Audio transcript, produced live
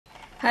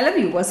Hello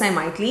viewers, I am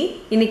Maitli.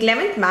 In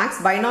 11th Max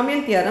Binomial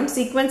Theorem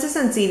Sequences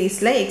and Series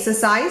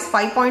exercise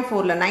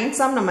 5.4 9th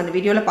sum நம்ம இந்த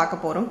வீடியோல பார்க்க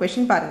போறோம்.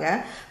 Question பாருங்க.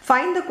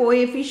 Find the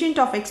coefficient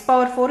of x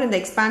power 4 in the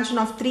expansion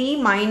of 3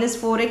 minus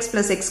 4x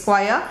plus x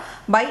square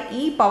by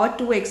e power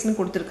 2x னு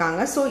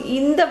கொடுத்திருக்காங்க. So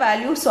இந்த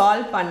value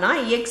solve பண்ணா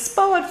x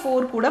power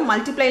 4 கூட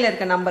மல்டிப்ளைல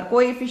இருக்க நம்பர்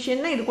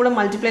கோஎஃபிஷியன்ட்னா இது கூட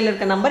மல்டிப்ளைல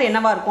இருக்க நம்பர்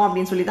என்னவா இருக்கும்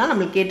அப்படினு சொல்லி தான்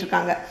நமக்கு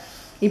கேட்டிருக்காங்க.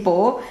 இப்போ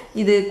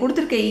இது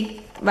கொடுத்திருக்க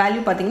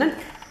வேல்யூ பாத்தீங்கன்னா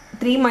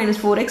 3 minus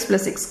 4x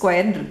plus x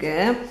square இருக்கு.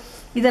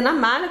 இதை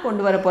நான் மேலே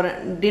கொண்டு வர போகிறேன்.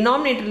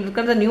 டினாமினேட்டரில்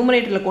இருக்கிறத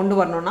நியூமரேட்டரில் கொண்டு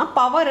வரணும்னா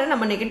பவரை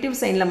நம்ம நெகட்டிவ்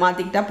சைனில்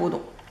மாற்றிக்கிட்டா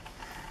போதும்.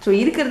 ஸோ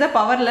இருக்கிறத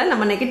பவரில்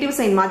நம்ம நெகட்டிவ்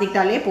சைன்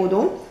மாற்றிக்கிட்டாலே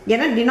போதும்.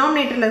 ஏன்னா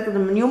டினாமினேட்டரில்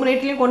இருக்கிறது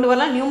நியூமரேட்டர்லையும் கொண்டு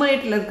வரலாம்,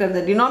 நியூமரேட்டரில்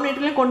இருக்கிறது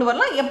டினாமினேட்டர்லையும் கொண்டு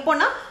வரலாம்.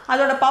 எப்போனா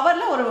அதோட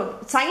பவரில் ஒரு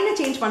சைனை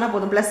சேஞ்ச் பண்ணால்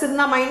போதும். ப்ளஸ்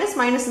இருந்தால் மைனஸ்,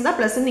 மைனஸ் இருந்தால்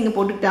ப்ளஸ்ன்னு நீங்கள்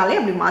போட்டுக்கிட்டாலே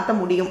அப்படி மாற்ற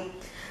முடியும்.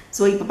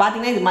 ஸோ இப்போ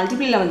பார்த்தீங்கன்னா இது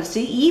மல்டிப்ளைல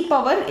வந்துச்சு. இ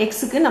பவர்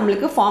எக்ஸுக்கு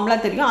நம்மளுக்கு ஃபார்முலா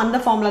தெரியும். அந்த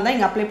ஃபார்முலா தான்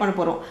இங்கே அப்ளை பண்ண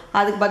போகிறோம்.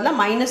 அதுக்கு பதிலாக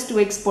மைனஸ்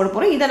 2x போட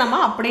போகிறோம். இதை நம்ம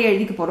அப்படியே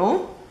எழுதிக்க போகிறோம்.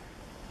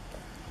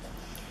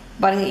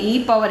 பாருங்க, இ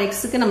பவர்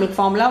எக்ஸுக்கு நம்மளுக்கு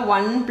formula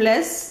 1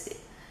 plus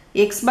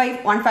X by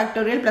 1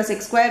 factorial plus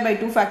X square by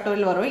 2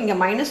 factorial வரும். இங்கே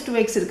மைனஸ்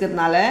 2x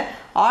இருக்கிறதுனால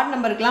ஆட்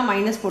நம்பருக்குலாம்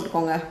மைனஸ்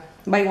போட்டுக்கோங்க.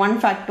 By 1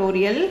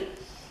 factorial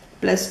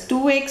plus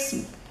 2x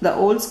the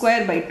whole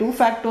square by 2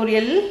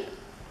 factorial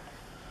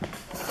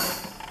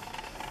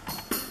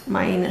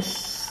minus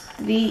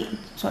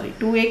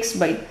 2x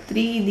by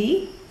 3 the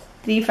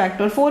 3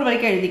 factor 4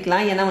 வரைக்கும்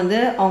எழுதிக்கலாம். ஏன்னா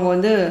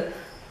அவங்க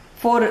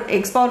 4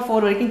 x power 4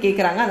 வரைக்கும்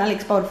கேட்குறாங்க. அதனால்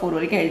x power 4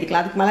 வரைக்கும்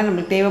எழுதிக்கலாம். அதுக்கு மேலே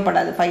நம்மளுக்கு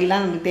தேவைப்படாது.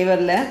 5லாம் நம்மளுக்கு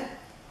தேவையில்லை.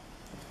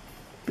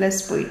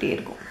 ப்ளஸ் போயிட்டே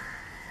இருக்கும்.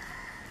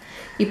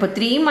 இப்போ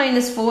 3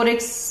 minus 4x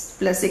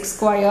plus x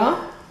square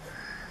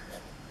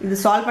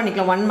இது சால்வ்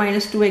பண்ணிக்கலாம். 1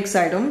 minus 2x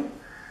ஆகிடும்.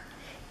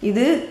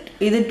 இது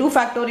 2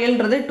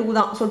 ஃபேக்டோரியல்ன்றது 2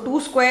 தான். ஸோ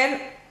 2 ஸ்கொயர்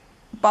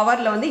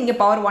பவரில் இங்கே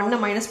பவர்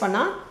 1 மைனஸ்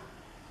பண்ணால்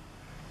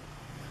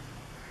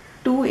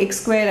 2x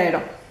square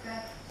ஆயிடும்.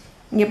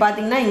 இங்கே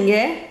பார்த்தீங்கன்னா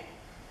இங்கே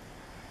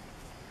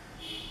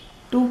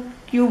 2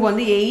 cube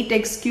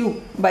 8x cube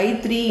by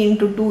 3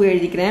 into 2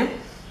 எழுதிக்கிறேன்.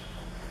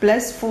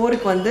 Plus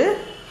 4க்கு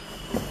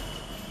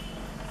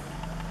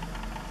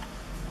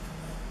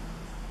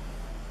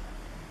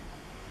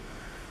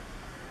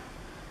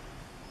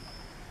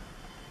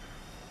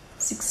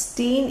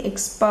 16x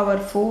power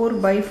 4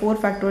 by 4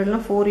 factorial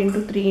 4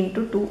 into 3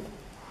 into 2.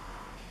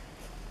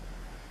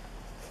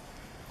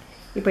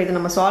 இப்போ இதை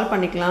நம்ம சால்வ்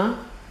பண்ணிக்கலாம்.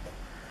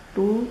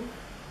 2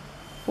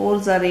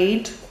 4s are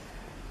 8,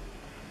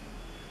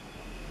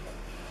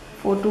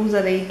 4 2s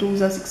are 8,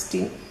 2s are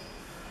 16.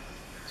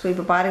 So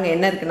இப்போ பாருங்கள்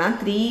என்ன இருக்குன்னா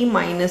 3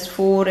 minus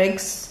 4x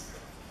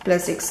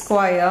plus x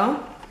square,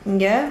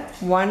 இங்கே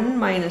 1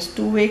 minus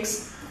 2x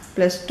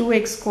plus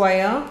 2x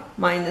square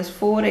minus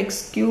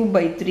 4x cube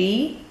by 3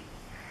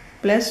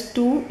 plus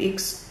 2x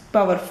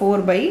power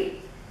 4 by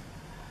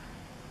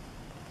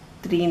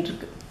 3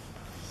 இருக்கு.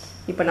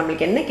 இப்போ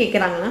நம்மளுக்கு என்ன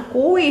கேட்குறாங்கன்னா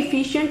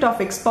coefficient of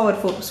X power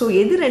 4. So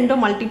எது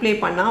ரெண்டும் மல்டிப்ளை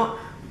பண்ணால்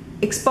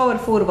எக்ஸ் பவர்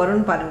 4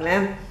 வரும்னு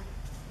பாருங்களேன்.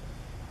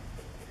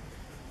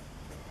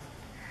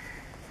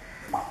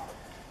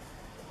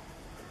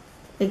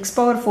 எக்ஸ்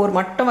பவர் 4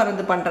 மட்டும்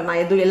வரது பண்ணுறேன்.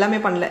 நான் எதுவும் எல்லாமே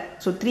பண்ணல.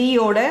 ஸோ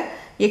 3யோட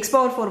எக்ஸ்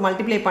பவர் 4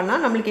 மல்டிப்ளை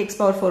பண்ணால் நம்மளுக்கு எக்ஸ்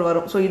பவர் 4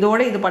 வரும். ஸோ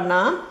இதோட இது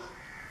பண்ணால்,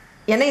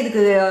 ஏன்னா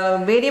இதுக்கு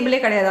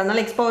வேரியபிளே கிடையாது,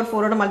 அதனால எக்ஸ் பவர்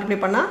 4ஓட மல்டிப்ளை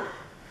பண்ணால்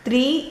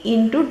 3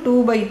 into 2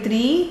 by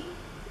 3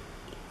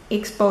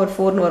 எக்ஸ் பவர்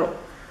 4னு வரும்.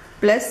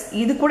 ப்ளஸ்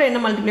இது கூட என்ன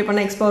மல்டிப்ளை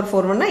பண்ணால் எக்ஸ் பவர்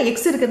 4 வரும்னா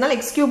எக்ஸ் இருக்கிறதுனால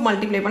எக்ஸ் கியூப்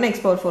மல்டிப்ளை பண்ணால்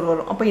எக்ஸ் பவர் 4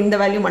 வரும். அப்போ இந்த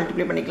வேல்யூ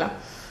மல்டிப்ளை பண்ணிக்கலாம்.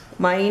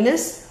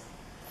 Minus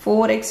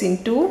 4x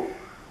into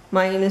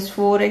minus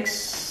 4x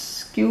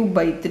cube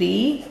by 3.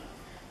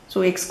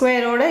 So X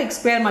ஸ்கொயரோட எக்ஸ்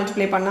ஸ்கொயர்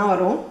மல்டிப்ளை பண்ணால்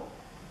வரும்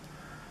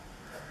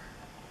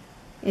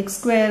X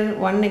square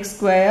 1x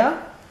square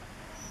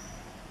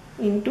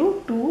into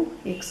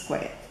 2x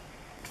square.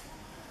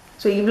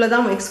 So இவ்வளோ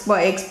தான் எக்ஸ்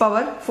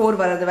பவர்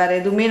 4 வர்றது. வேறு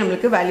எதுவுமே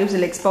நம்மளுக்கு வேல்யூஸ்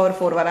இல்லை எக்ஸ் பவர்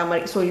 4 வரா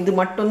மாதிரி. ஸோ இது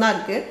மட்டும்தான்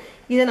இருக்குது.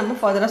 இதை நம்ம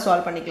ஃபர்தராக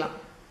சால்வ் பண்ணிக்கலாம்.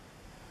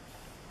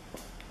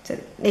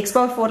 சரி, எக்ஸ்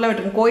பவர் 4ல்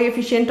விட்டுருங்க.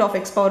 கோஎஃபிஷியன்ட் ஆஃப்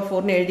எக்ஸ் பவர்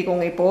 4னு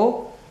எழுதிக்கோங்க. இப்போது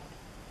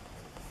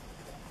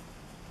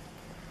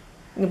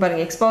இங்கே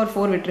பாருங்கள், எக்ஸ் பவர்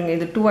 4 விட்டுருங்க.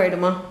 இது 2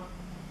 ஆகிடுமா?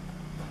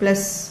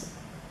 Plus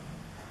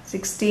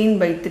 16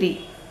 by 3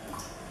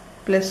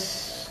 plus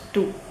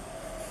 2.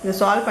 இதை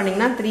சால்வ்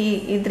பண்ணிங்கன்னா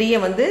 3யை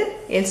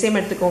எல்சிஎம்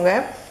எடுத்துக்கோங்க.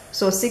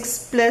 So 6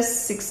 plus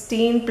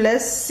 16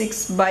 plus 6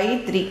 by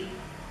 3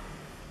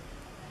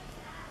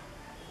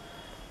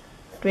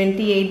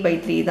 28 by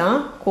 3 தான்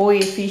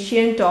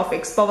coefficient of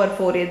x power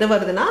 4. எது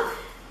வருதுன்னா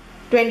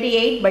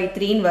 28 by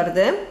 3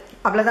 வருது.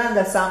 அவ்வளோதான்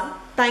இந்த sum.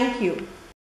 Thank you.